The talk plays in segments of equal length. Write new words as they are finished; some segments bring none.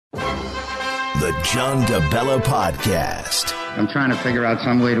The John DeBella Podcast. I'm trying to figure out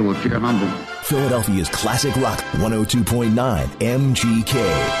some way to appear humble. Philadelphia's classic rock 102.9 MGK.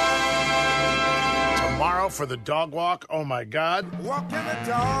 Tomorrow for the dog walk, oh my God. Walking the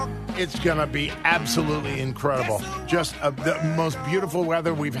dog. It's going to be absolutely incredible. Just the most beautiful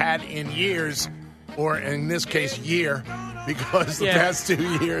weather we've had in years, or in this case, year. Because the past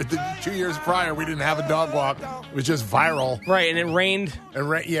 2 years, the 2 years prior, we didn't have a dog walk. It was just viral. Right, and it rained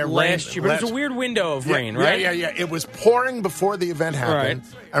last year. But it was a weird window of rain, right? Yeah. It was pouring before the event happened.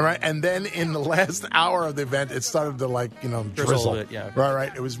 Right. All right. And then in the last hour of the event, it started to, drizzle. It, yeah.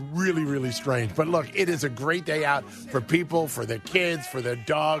 Right. It was really, really strange. But look, it is a great day out for people, for their kids, for their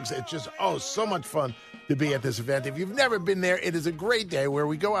dogs. It's just, so much fun to be at this event. If you've never been there, it is a great day where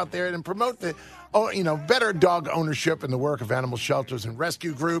we go out there and promote better dog ownership and the work of animal shelters and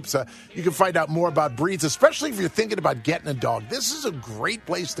rescue groups. You can find out more about breeds, especially if you're thinking about getting a dog. This is a great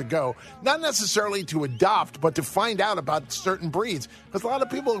place to go, not necessarily to adopt, but to find out about certain breeds. Because a lot of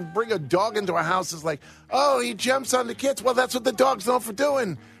people bring a dog into a house is like, he jumps on the kids. Well, that's what the dog's known for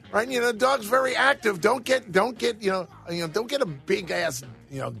doing. Right? The dog's very active. Don't get a big ass,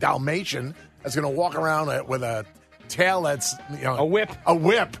 Dalmatian that's going to walk around with a tail that's, a whip. A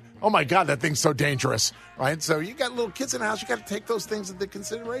whip. Oh, my God, that thing's so dangerous, right? So you got little kids in the house. You got to take those things into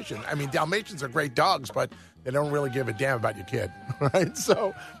consideration. I mean, Dalmatians are great dogs, but they don't really give a damn about your kid, right?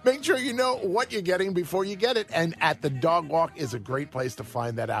 So make sure you know what you're getting before you get it. And at the dog walk is a great place to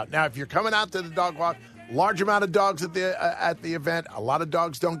find that out. Now, if you're coming out to the dog walk, large amount of dogs at the event. A lot of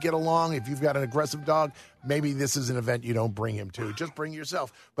dogs don't get along. If you've got an aggressive dog, maybe this is an event you don't bring him to. Just bring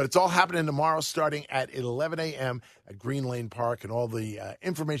yourself. But it's all happening tomorrow starting at 11 a.m. at Green Lane Park, and all the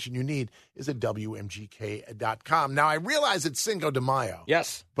information you need is at WMGK.com. Now, I realize it's Cinco de Mayo.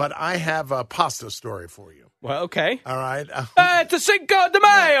 Yes. But I have a pasta story for you. Well, okay. All right. It's a Cinco de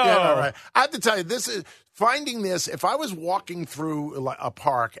Mayo. Yeah, all right. I have to tell you, finding this, if I was walking through a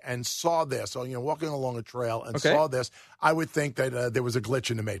park and saw this, or walking along a trail and saw this, I would think that there was a glitch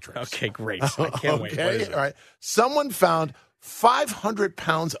in the Matrix. Okay, great. I can't wait. What is it? All right. Someone found 500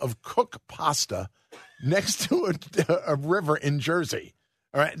 pounds of cooked pasta next to a river in Jersey.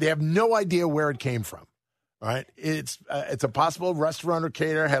 All right. They have no idea where it came from. All right, it's a possible restaurant or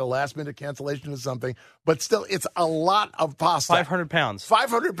caterer had a last-minute cancellation or something, but still, it's a lot of pasta. 500 pounds.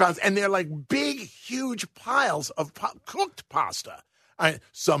 500 pounds, and they're like big, huge piles of cooked pasta. All right,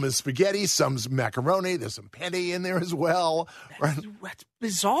 some is spaghetti, some's macaroni. There's some penne in there as well. That's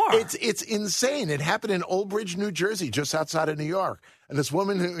bizarre. It's insane. It happened in Old Bridge, New Jersey, just outside of New York. And this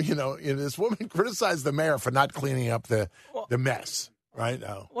woman criticized the mayor for not cleaning up the mess. Right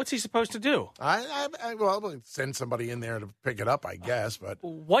now, what's he supposed to do? I'll send somebody in there to pick it up, I guess. But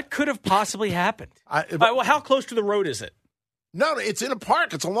what could have possibly happened? How close to the road is it? No, it's in a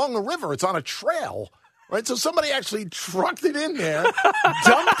park. It's along a river. It's on a trail. Right, so somebody actually trucked it in there,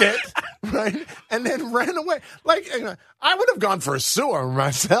 dumped it, right, and then ran away. Like, I would have gone for a sewer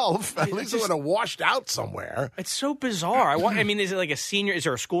myself. At least it would have washed out somewhere. It's so bizarre. Is it like a senior? Is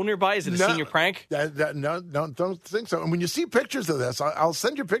there a school nearby? Is it a senior prank? No, don't think so. And when you see pictures of this, I'll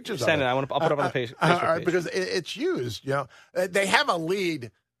send you pictures of it. I'll put it up on the page. All right, because it's used. They have a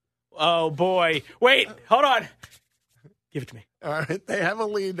lead. Oh boy! Wait, hold on. Give it to me. All right, they have a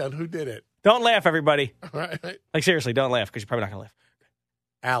lead on who did it. Don't laugh, everybody. Right. Like, seriously, don't laugh, because you're probably not going to laugh.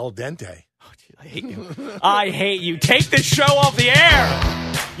 Al dente. Oh, geez, I hate you. I hate you. Take this show off the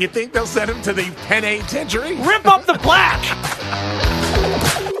air. You think they'll send him to the penitentiary? Rip up the plaque.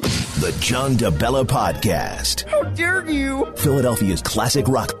 The John DeBella Podcast. How dare you? Philadelphia's classic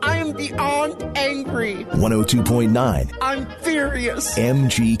rock. I am beyond angry. 102.9 I'm furious.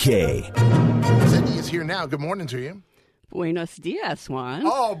 MGK. Cindy is here now. Good morning to you. Buenos dias, Juan.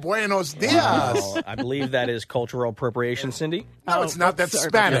 Oh, buenos dias. Wow. I believe that is cultural appropriation, Cindy. No, it's not. That's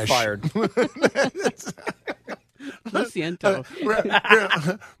Spanish. You're fired. Lo siento.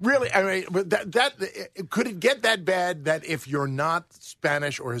 Really, I mean, that could it get that bad that if you're not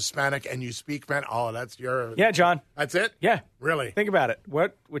Spanish or Hispanic and you speak Spanish, that's your... Yeah, John. That's it? Yeah. Really? Think about it.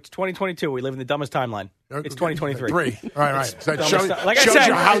 It's 2022. We live in the dumbest timeline. It's 2023. Right. So it shows you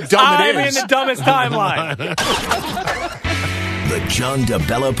how dumb it is. I'm in the dumbest timeline. The John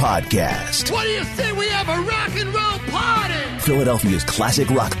DeBella Podcast. What do you say we have a rock and roll party? Philadelphia's classic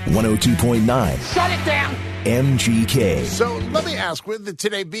rock 102.9 Shut it down. MGK. So let me ask, with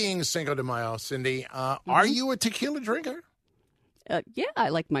today being Cinco de Mayo, Cindy, are you a tequila drinker? Yeah, I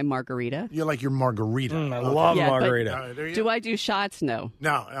like my margarita. You like your margarita. I love margarita. Do I do shots? No.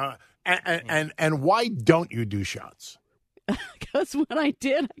 No. And why don't you do shots? Because when I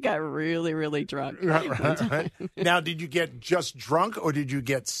did, I got really, really drunk. Right. Now, did you get just drunk or did you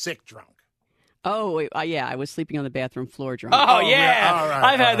get sick drunk? Oh, wait, yeah, I was sleeping on the bathroom floor drunk. Oh, yeah. All right,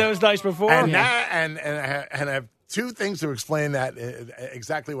 I've had all right. those nights before. And I have two things to explain that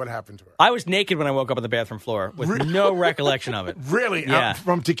exactly what happened to her. I was naked when I woke up on the bathroom floor with no recollection of it. Really? Yeah.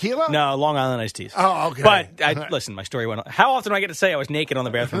 From tequila? No, Long Island iced teas. Oh, okay. But listen, my story went on. How often do I get to say I was naked on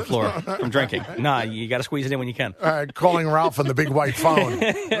the bathroom floor from drinking? Nah, you got to squeeze it in when you can. Calling Ralph on the big white phone.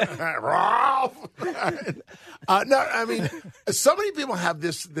 Ralph! No, I mean, so many people have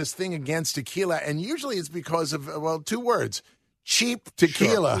this thing against tequila, and usually it's because of, well, two words. Cheap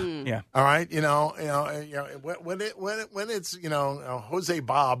tequila, Yeah. All right. When it's Jose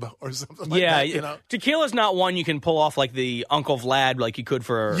Bob or something like Yeah, that. tequila's not one you can pull off like the Uncle Vlad, like you could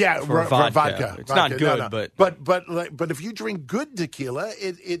for for vodka. It's not good, no. but But if you drink good tequila,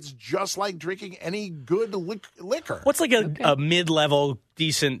 it's just like drinking any good liquor. what's like a mid-level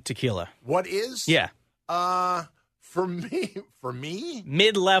decent tequila? What is? Yeah, For me,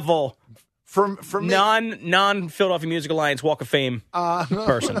 mid-level. For me, non Philadelphia Music Alliance Walk of Fame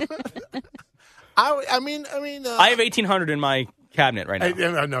person. I mean, I have 1800 in my cabinet right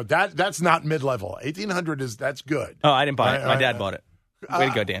now. no, that's not mid level. 1800 that's good. Oh, I didn't buy it. My dad bought it. Way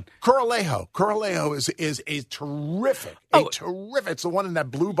to go, Dan. Coralejo is a terrific. It's the one in that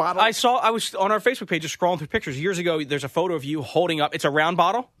blue bottle. I was on our Facebook page just scrolling through pictures years ago. There's a photo of you holding up. It's a round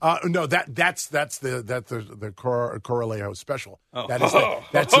bottle. No, that's the Coralejo special. Oh.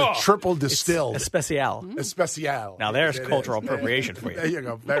 That's a triple distilled. Especial. Especial. Now there's cultural appropriation for you. There you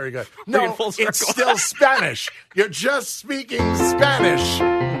go. Very good. Bring it No, full circle. it's still Spanish. You're just speaking Spanish.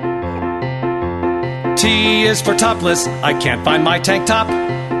 T is for topless, I can't find my tank top.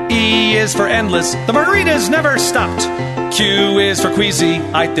 E is for endless, the margaritas never stopped. Q is for queasy,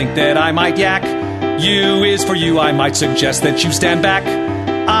 I think that I might yak. U is for you, I might suggest that you stand back.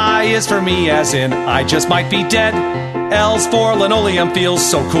 I is for me, as in I just might be dead. L's for linoleum, feels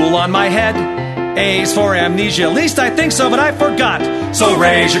so cool on my head. A's for amnesia, at least I think so, but I forgot. So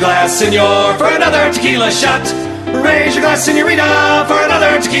raise your glass, senor, for another tequila shot. Raise your glass, senorita, for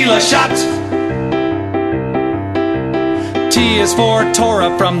another tequila shot. T is for tore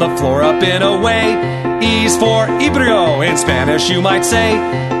up from the floor up in a way. E's for ebrio, in Spanish you might say.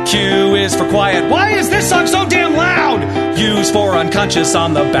 Q is for quiet, why is this song so damn loud? U's for unconscious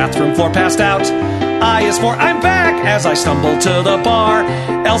on the bathroom floor passed out. I is for I'm back as I stumble to the bar.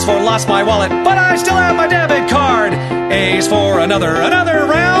 L's for lost my wallet, but I still have my debit card. A's for another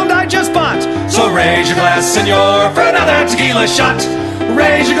round I just bought. So raise your glass, senor, for another tequila shot.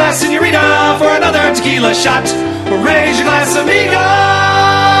 Raise your glass, senorita, for another tequila shot. Raise your glass, amigo,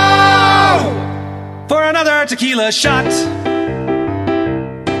 for another tequila shot.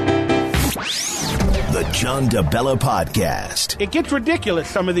 The John DeBella Podcast. It gets ridiculous,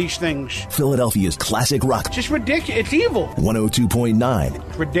 some of these things. Philadelphia's classic rock. Just ridiculous. It's evil. 102.9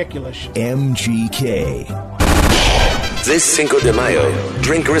 It's ridiculous. MGK. This Cinco de Mayo,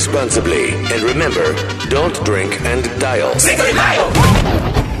 drink responsibly. And remember, don't drink and dial. Cinco de Mayo!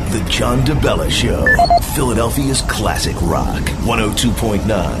 The John DeBella Show. Philadelphia's classic rock. 102.9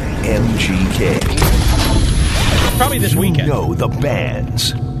 MGK. Probably this weekend. You know the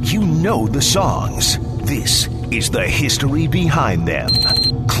bands. You know the songs. This is the history behind them.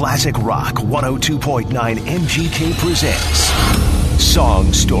 Classic Rock 102.9 MGK presents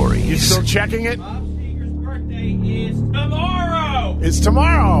Song Stories. You still checking it? Bob Seger's birthday is tomorrow. It's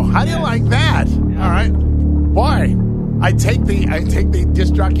tomorrow. How do you like that? All right. Boy, I take the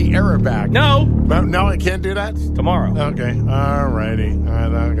disc jockey error back. No. No, I can't do that? Tomorrow. Okay. All righty.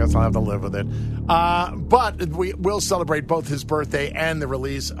 I guess I'll have to live with it. But we will celebrate both his birthday and the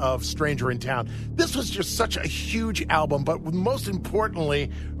release of Stranger in Town. This was just such a huge album, but most importantly,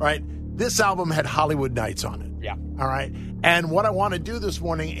 right, this album had Hollywood Nights on it. Yeah. All right. And what I want to do this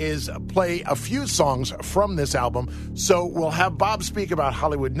morning is play a few songs from this album. So we'll have Bob speak about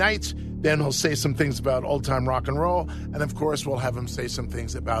Hollywood Nights. Then he'll say some things about old-time rock and roll. And, of course, we'll have him say some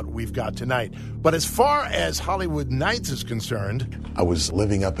things about We've Got Tonight. But as far as Hollywood Nights is concerned... I was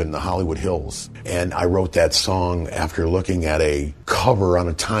living up in the Hollywood Hills, and I wrote that song after looking at a cover on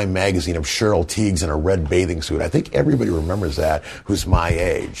a Time magazine of Cheryl Tiegs in a red bathing suit. I think everybody remembers that who's my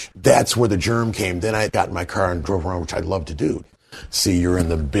age. That's where the germ came. Then I got in my car and drove around, which I'd love to do. See, you're in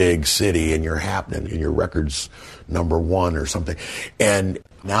the big city and you're happening and your record's #1 or something. And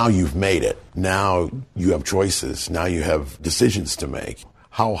now you've made it. Now you have choices. Now you have decisions to make.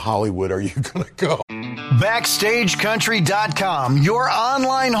 How Hollywood are you going to go? BackstageCountry.com, your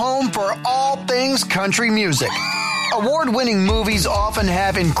online home for all things country music. Award-winning movies often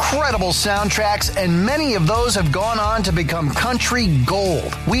have incredible soundtracks, and many of those have gone on to become country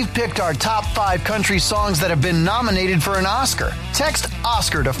gold. We've picked our top 5 country songs that have been nominated for an Oscar. Text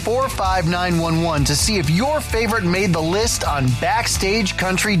Oscar to 45911 to see if your favorite made the list on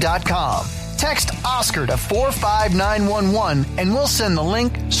BackstageCountry.com. Text Oscar to 45911 and we'll send the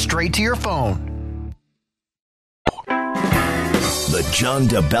link straight to your phone. The John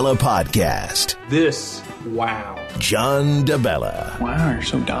DeBella Podcast. Wow. John DeBella. Wow, you're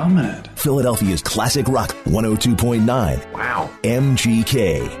so dominant. Philadelphia's classic rock 102.9. Wow.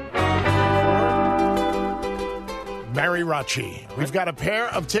 MGK. Mariachi. We've got a pair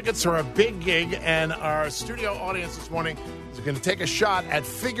of tickets for a big gig, and our studio audience this morning is going to take a shot at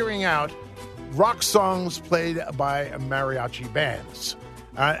figuring out rock songs played by mariachi bands.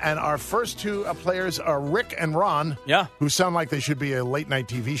 And our first 2 players are Rick and Ron, who sound like they should be a late-night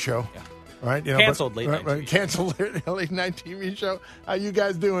TV show. Yeah. Right? Canceled late-night Canceled late-night TV show. How you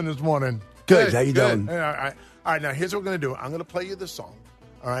guys doing this morning? Good. How you doing? All right, now here's what we're going to do. I'm going to play you the song,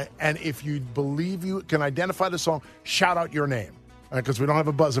 all right? And if you believe you can identify the song, shout out your name. Because we don't have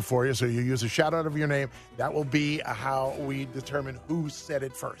a buzzer for you, so you use a shout-out of your name. That will be how we determine who said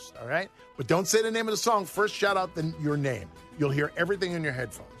it first, all right? But don't say the name of the song. First, shout out your name. You'll hear everything in your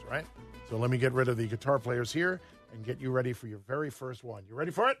headphones, right? So let me get rid of the guitar players here and get you ready for your very first one. You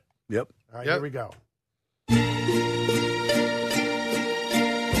ready for it? Yep. All right, Here we go.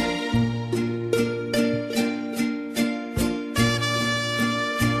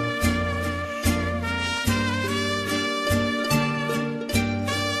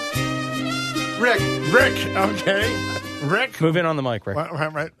 Rick, okay. Rick. Move in on the mic, Rick. All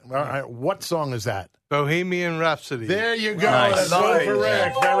right. What song is that? Bohemian Rhapsody. There you go. Nice. That's good for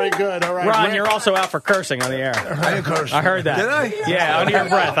Rick. Very good. All right, Ron, Rick. you're also out for cursing on the air. I didn't curse. I heard that. Did I? Yeah, under your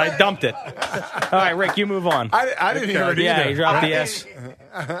breath. I dumped it. All right, Rick, you move on. I didn't hear it either. Yeah, he dropped the S.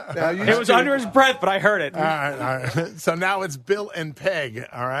 It was under his breath, but I heard it. All right. So now it's Bill and Peg,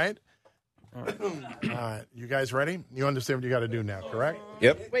 all right? All right. You guys ready? You understand what you got to do now, correct?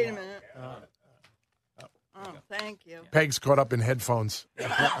 Yep. Wait a minute. Oh, thank you. Peg's caught up in headphones. All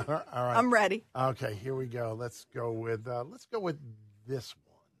right. I'm ready. Okay, here we go. Let's go with this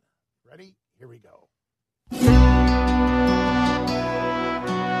one. Ready? Here we go.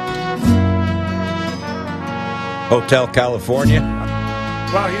 Hotel California.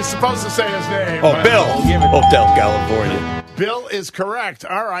 Well, he's supposed to say his name. Oh, Bill. Hotel California. Bill is correct.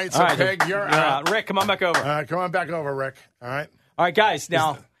 All right, so All right, Peg, you're out. Rick, come on back over. Come on back over, Rick. All right. All right, guys,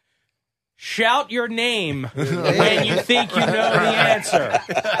 now shout your name when you think you know the answer.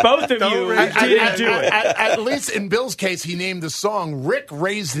 Both of you didn't do it. At least in Bill's case, he named the song. Rick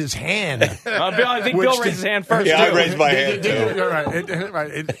raised his hand. Bill, I think Bill raised his hand first. Yeah, too. I raised my hand, too.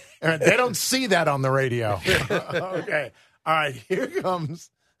 Right. They don't see that on the radio. Okay. All right, here comes.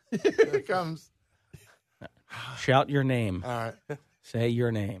 Shout your name. All right. Say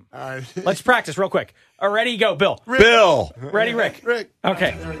your name. All right. Let's practice real quick. Ready, go, Bill. Bill. Ready, Rick.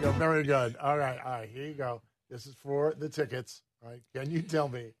 Okay. There we go. Very good. All right. Here you go. This is for the tickets. All right. Can you tell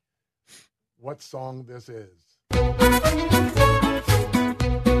me what song this is?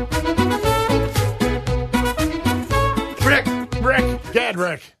 Rick. Gad,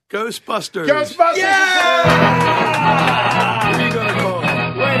 Rick. Ghostbusters. Yeah! Where are you going to go?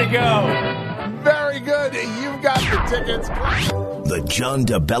 Way to go. Very good. You've got the tickets. The John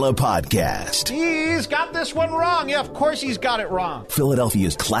DeBella Podcast. He's got this one wrong. Yeah, of course he's got it wrong.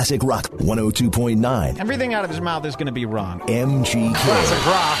 Philadelphia's classic rock 102.9. Everything out of his mouth is going to be wrong. MGK. Classic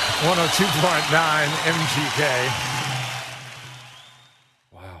rock 102.9 MGK.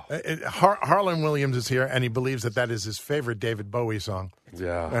 Harland Williams is here, and he believes that is his favorite David Bowie song.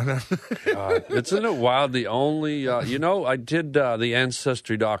 Yeah. Isn't it wild? The only, I did the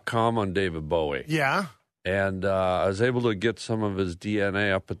Ancestry.com on David Bowie. Yeah. And I was able to get some of his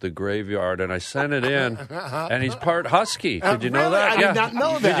DNA up at the graveyard, and I sent it in, and he's part husky. Did you know really? that? I did not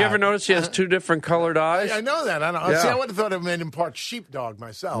know that. Did you ever notice he has 2 different colored eyes? I know that. See, I would have thought it made him part sheepdog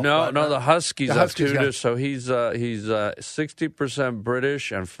myself. No, the Huskies have 2. got... So he's 60%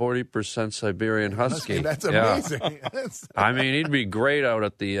 British and 40% Siberian Husky. That's amazing. I mean, he'd be great out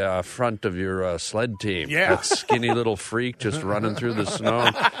at the front of your sled team. Yeah. That skinny little freak just running through the snow.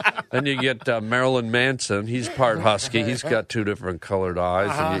 Then you get Marilyn Manson. He's part Husky. He's got 2 different colored eyes.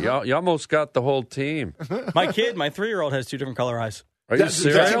 And you almost got the whole team. My 3-year-old has 2 different color eyes. Are you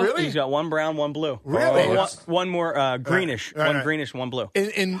serious? Really? He's got one brown, one blue. Really? One more greenish. Right. One greenish, one blue.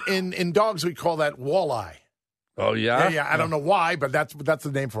 In dogs, we call that walleye. Oh, yeah? Yeah. I don't know why, but that's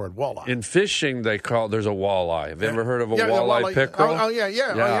the name for it, walleye. In fishing, there's a walleye. Have you ever heard of a walleye pickerel? Oh, yeah.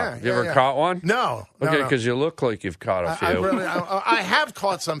 You ever caught one? No. Okay, because you look like you've caught a few. I have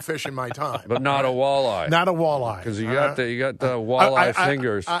caught some fish in my time. But not a walleye. Not a walleye. Because you got the walleye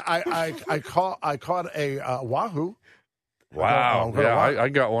fingers. I caught a wahoo. Wow. I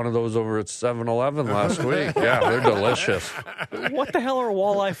got one of those over at 7-Eleven last week. Yeah, they're delicious. What the hell are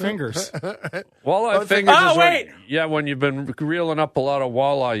walleye fingers? Walleye fingers is wait. when you've been reeling up a lot of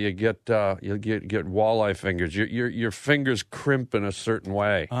walleye, you get walleye fingers. Your fingers crimp in a certain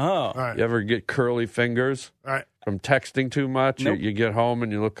way. Oh. Right. You ever get curly fingers? Right. From texting too much? Nope. You get home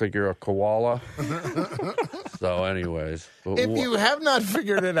and you look like you're a koala. So anyways. If you have not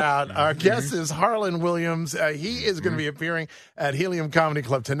figured it out, our guest is Harland Williams. He is going to be appearing at Helium Comedy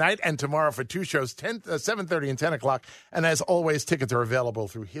Club tonight and tomorrow for 2 shows, 7:30 and 10 o'clock. And as always, tickets are available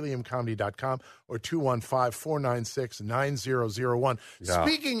through heliumcomedy.com or 215-496-9001. Yeah.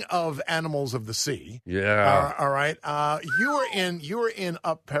 Speaking of animals of the sea. Yeah. All right. You were in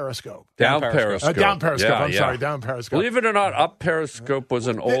Up Periscope. Down Periscope. Down Periscope. Yeah, I'm yeah. sorry, Down Periscope. Believe it or not, Up Periscope was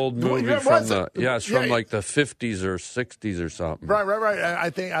an old movie from like the 50s or 60s or something. Right. I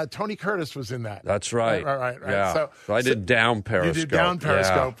think Tony Curtis was in that. That's right. Right. Yeah. So I did Down Periscope. You did Down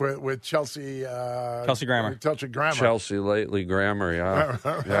Periscope with Chelsea. Chelsea Grammer. Chelsea Lately Grammer. Yeah.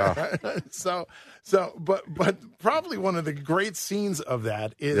 Yeah. But probably one of the great scenes of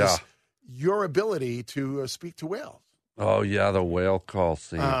that is your ability to speak to whales. Oh, yeah, the whale call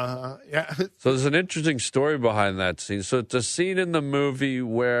scene. Yeah. So there's an interesting story behind that scene. So it's a scene in the movie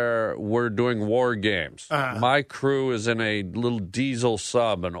where we're doing war games. My crew is in a little diesel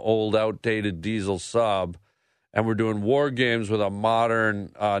sub, an old, outdated diesel sub, and we're doing war games with a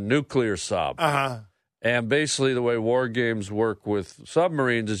modern nuclear sub. And basically the way war games work with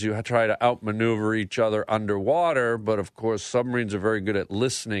submarines is you try to outmaneuver each other underwater, but of course submarines are very good at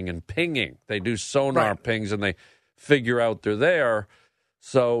listening and pinging. They do sonar pings and they figure out they're there.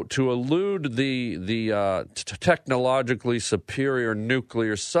 So to elude the technologically superior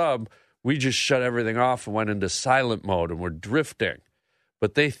nuclear sub, we just shut everything off and went into silent mode, and we're drifting.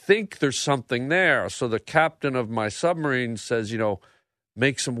 But they think there's something there. So the captain of my submarine says,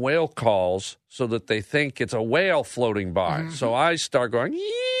 make some whale calls so that they think it's a whale floating by. So I start going,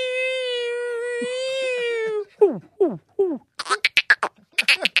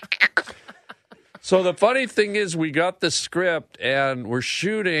 So the funny thing is we got the script and we're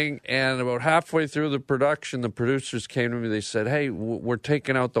shooting, and about halfway through the production, the producers came to me. They said, hey, we're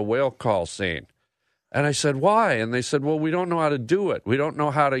taking out the whale call scene. And I said, why? And they said, well, we don't know how to do it. We don't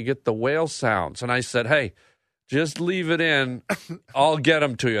know how to get the whale sounds. And I said, hey, just leave it in. I'll get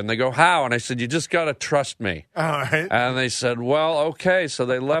them to you. And they go, how? And I said, you just got to trust me. All right. And they said, well, okay. So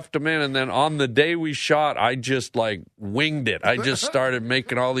they left them in. And then on the day we shot, I just winged it. I just started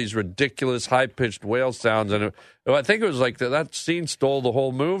making all these ridiculous high-pitched whale sounds. And I think it was like that scene stole the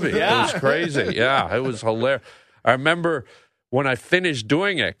whole movie. Yeah. It was crazy. Yeah, it was hilarious. I remember when I finished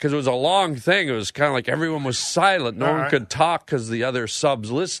doing it, because it was a long thing, it was kind of like everyone was silent. No one could talk because the other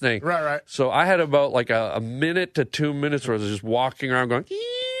sub's listening. Right. So I had about a minute to 2 minutes where I was just walking around going,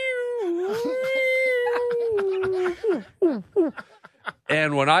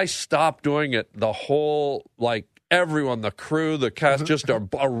 and when I stopped doing it, the whole, everyone, the crew, the cast just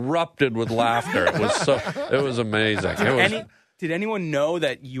erupted with laughter. It was amazing. Did anyone know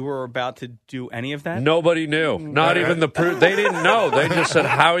that you were about to do any of that? Nobody knew. Not even the crew. They didn't know. They just said,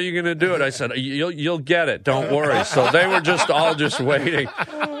 how are you going to do it? I said, you'll get it. Don't worry. So they were all just waiting.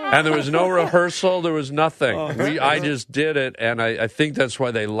 And there was no rehearsal. There was nothing. I just did it, and I think that's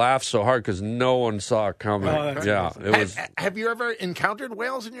why they laughed so hard, because no one saw it coming. It was. Have you ever encountered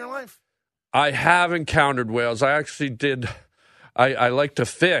whales in your life? I have encountered whales. I actually did. I like to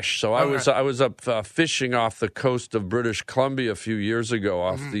fish, so I was up fishing off the coast of British Columbia a few years ago,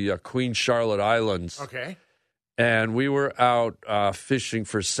 off the Queen Charlotte Islands. Okay, and we were out fishing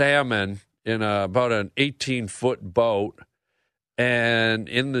for salmon in about an 18-foot boat, and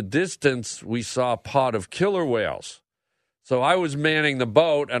in the distance we saw a pod of killer whales. So I was manning the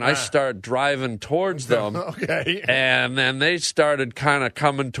boat, and I started driving towards them. Okay. And then they started kind of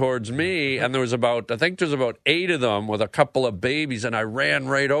coming towards me, and there was about 8 of them with a couple of babies, and I ran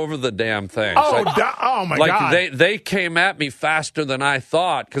right over the damn thing. Oh my God. They came at me faster than I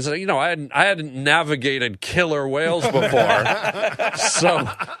thought, because, I hadn't navigated killer whales before. So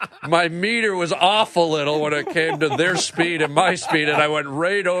my meter was off a little when it came to their speed and my speed, and I went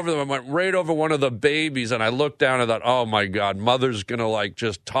right over them. I went right over one of the babies, and I looked down and thought, oh, my God, Mother's going to, like,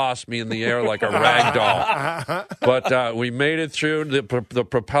 just toss me in the air like a rag doll. But we made it through. The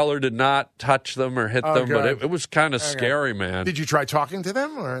propeller did not touch them or hit them, but it was kind of scary, man. Did you try talking to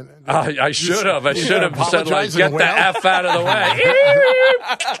them? Or I should have. I should have said, like, get the F out of the way.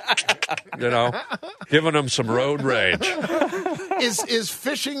 You know, giving them some road rage. Is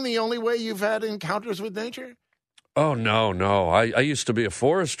fishing the only way you've had encounters with nature? Oh, no. I used to be a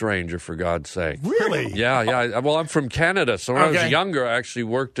forest ranger, for God's sake. Really? Yeah. Well, I'm from Canada, so when I was younger, I actually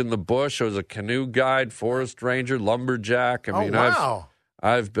worked in the bush. I was a canoe guide, forest ranger, lumberjack. I mean, wow.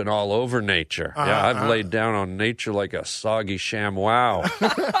 I've been all over nature. Yeah, I've laid down on nature like a soggy ShamWow.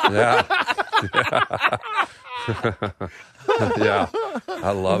 Yeah,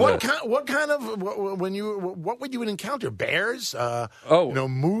 I love it. What kind of what would you encounter? Bears?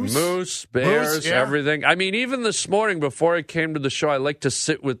 Moose, bears, everything. I mean, even this morning before I came to the show, I like to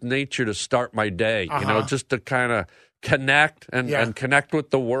sit with nature to start my day. You know, just to kind of connect and connect with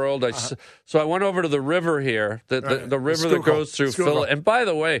the world. So I went over to the river here, the river that goes through Philly. And by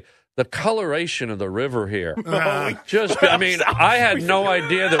the way, the coloration of the river here. I had no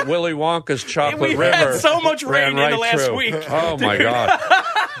idea that Willy Wonka's chocolate river had so much rain ran in the last through. week. Oh, my God.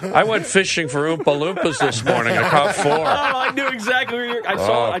 I went fishing for Oompa Loompas this morning. I caught 4. Oh, I knew exactly where you're. I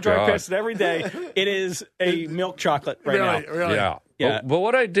saw it. I drive past it every day. It is a milk chocolate now. Really? Yeah. But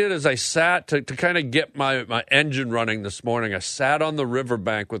what I did is I sat to kind of get my engine running this morning. I sat on the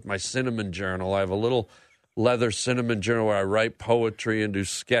riverbank with my cinnamon journal. I have a little leather cinnamon journal where I write poetry and do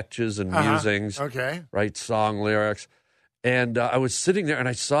sketches and musings. Okay. Write song lyrics. And I was sitting there and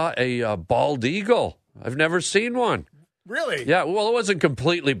I saw a bald eagle. I've never seen one. Really? Yeah, well, it wasn't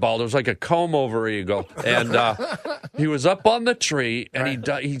completely bald. It was like a comb-over eagle. And he was up on the tree, and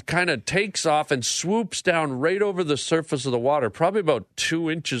he kind of takes off and swoops down right over the surface of the water, probably about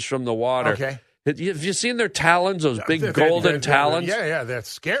 2 inches from the water. Okay. Have you seen their talons, those big golden talons? Yeah, that's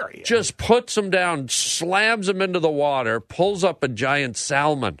scary. Just puts them down, slams them into the water, pulls up a giant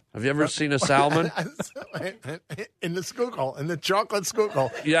salmon. Have you ever seen a salmon? In the Schuylkill, in the chocolate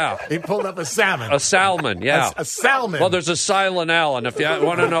Schuylkill. Yeah. He pulled up a salmon. A salmon, yeah. A salmon. Well, there's a silent L, and if you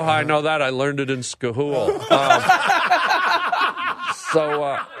want to know how I know that, I learned it in Scahool.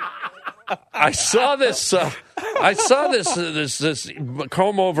 I saw this. This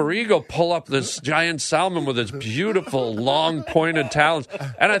comb-over eagle pull up this giant salmon with its beautiful, long, pointed talons,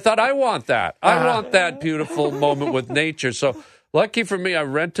 and I thought, I want that. I want that beautiful moment with nature. So, lucky for me, I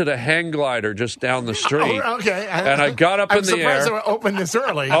rented a hang glider just down the street. Oh, okay. And I got up in the air. I'm surprised they were open this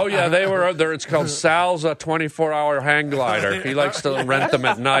early. Oh, yeah, they were there. It's called Sal's 24-hour hang glider. He likes to rent them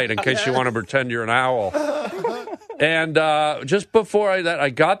at night in case you want to pretend you're an owl. And just before that,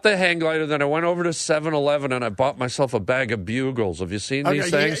 I got the hang glider. Then I went over to 7-Eleven and I bought myself a bag of Bugles. Have you seen these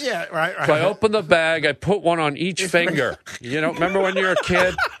things? Yeah, right. So I opened the bag. I put one on each finger. You know, remember when you were a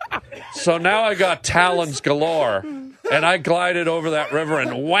kid? So now I got talons galore. And I glided over that river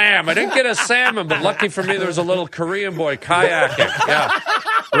and wham! I didn't get a salmon, but lucky for me, there was a little Korean boy kayaking. Yeah.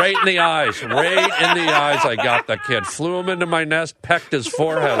 Right in the eyes. Right in the eyes, I got the kid. Flew him into my nest, pecked his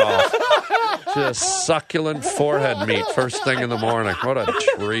forehead off. Just succulent forehead meat first thing in the morning. What a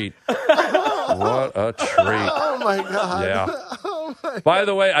treat. What a treat. Oh, my God. Yeah. By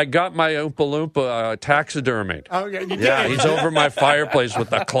the way, I got my Oompa Loompa taxidermied. Okay, you did. Yeah, he's over my fireplace with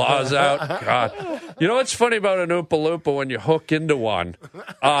the claws out. God. You know what's funny about an Oompa Loompa when you hook into one?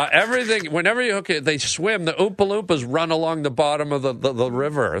 Whenever you hook it, they swim. The Oompa Loompas run along the bottom of the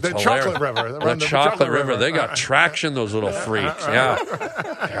river. It's hilarious. Chocolate river. The chocolate river. They got traction, those little freaks. Yeah.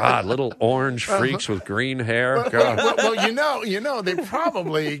 God, little orange freaks with green hair. God. Well, you know, they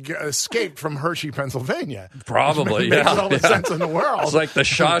probably escaped from Hershey, Pennsylvania. Probably, Makes all the sense in the world. It's like the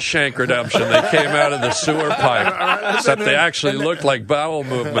Shawshank Redemption. They came out of the sewer pipe, except they actually looked like bowel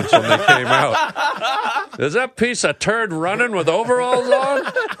movements when they came out. Is that piece of turd running with overalls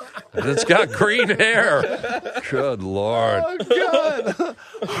on? It's got green hair. Good Lord. Oh, God.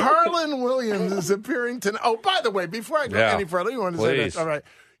 Harland Williams is appearing tonight. Oh, by the way, before I go any further, you want to say this? All right.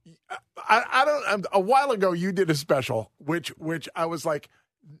 I don't. A while ago, you did a special, which I was like,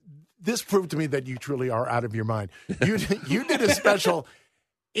 this proved to me that you truly are out of your mind. You did a special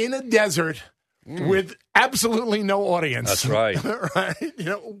in a desert with absolutely no audience. That's right. Right. You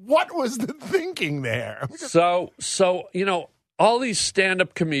know, what was the thinking there? So you know, all these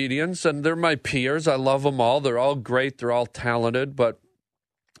stand-up comedians, and they're my peers. I love them all. They're all great. They're all talented. But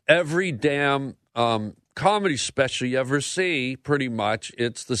every damn comedy special you ever see, pretty much.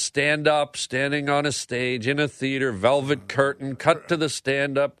 It's the stand-up, standing on a stage in a theater, velvet curtain, cut to the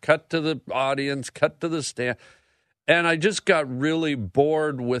stand-up, cut to the audience, cut to the stand. And I just got really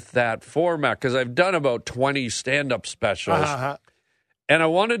bored with that format because I've done about 20 stand-up specials. And I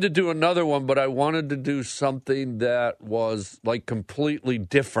wanted to do another one, but I wanted to do something that was like completely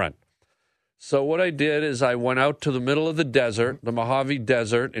different. So what I did is I went out to the middle of the desert, the Mojave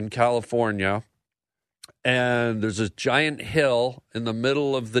Desert in California, and there's this giant hill in the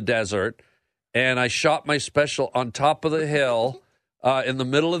middle of the desert, and I shot my special on top of the hill in the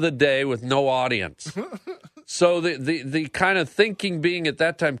middle of the day with no audience. So the kind of thinking being at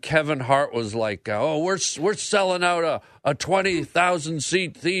that time, Kevin Hart was like, "Oh, we're selling out a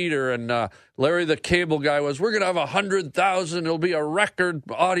 20,000-seat theater," and Larry the Cable Guy was, "We're going to have 100,000. It'll be a record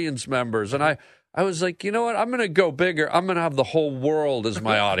audience members." And I was like, you know what? I'm going to go bigger. I'm going to have the whole world as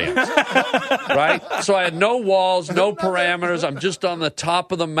my audience, right? So I had no walls, no parameters. I'm just on the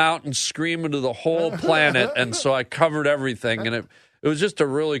top of the mountain screaming to the whole planet, and so I covered everything, and it was just a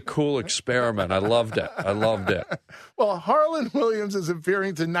really cool experiment. I loved it. Well, Harland Williams is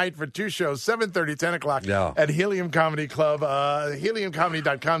appearing tonight for 2 shows, 7:30, 10 o'clock at Helium Comedy Club.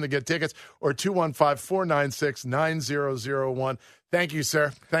 HeliumComedy.com to get tickets, or 215-496-9001. Thank you,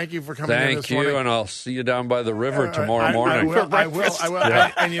 sir. Thank you for coming in this morning. Thank you, and I'll see you down by the river tomorrow morning. I will.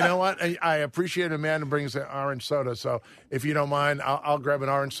 Yeah. And you know what? I appreciate a man who brings an orange soda. So if you don't mind, I'll grab an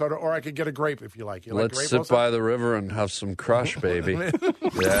orange soda, or I could get a grape if you like. Let's sit by the river and have some crush, baby. Yeah.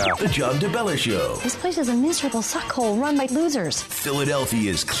 The John DeBella Show. This place is a miserable suckhole run by losers.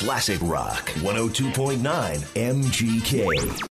 Philadelphia's classic rock, 102.9 MGK.